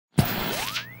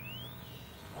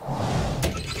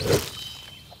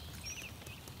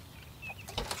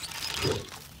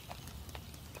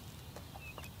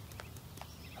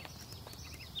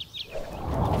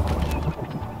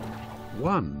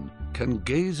one can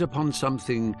gaze upon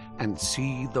something and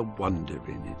see the wonder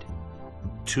in it.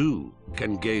 Two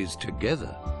can gaze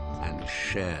together and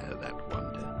share that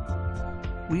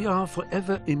wonder. We are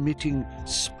forever emitting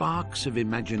sparks of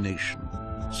imagination,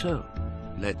 so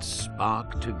let's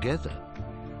spark together.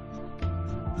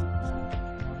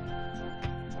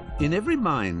 In every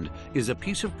mind is a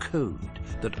piece of code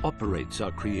that operates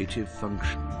our creative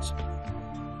functions.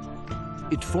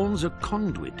 It forms a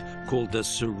conduit called the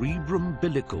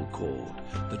cerebrum-bilical cord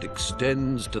that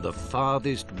extends to the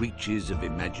farthest reaches of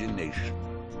imagination.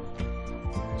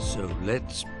 So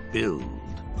let's build.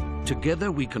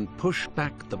 Together we can push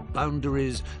back the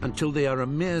boundaries until they are a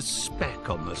mere speck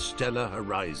on the stellar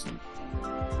horizon.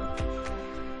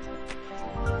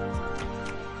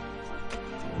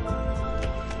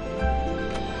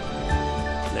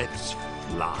 Let's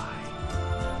fly.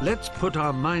 Let's put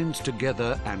our minds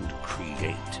together and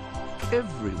create.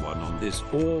 Everyone on this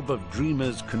orb of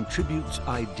dreamers contributes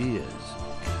ideas.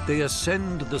 They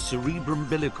ascend the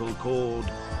cerebrum-bilical cord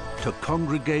to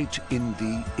congregate in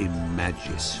the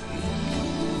imagisphere,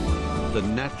 the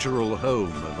natural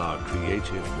home of our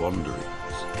creative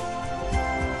wanderings.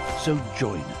 So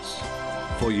join us,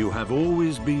 for you have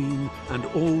always been and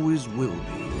always will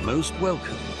be most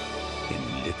welcome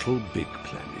in Little Big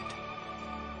Planet.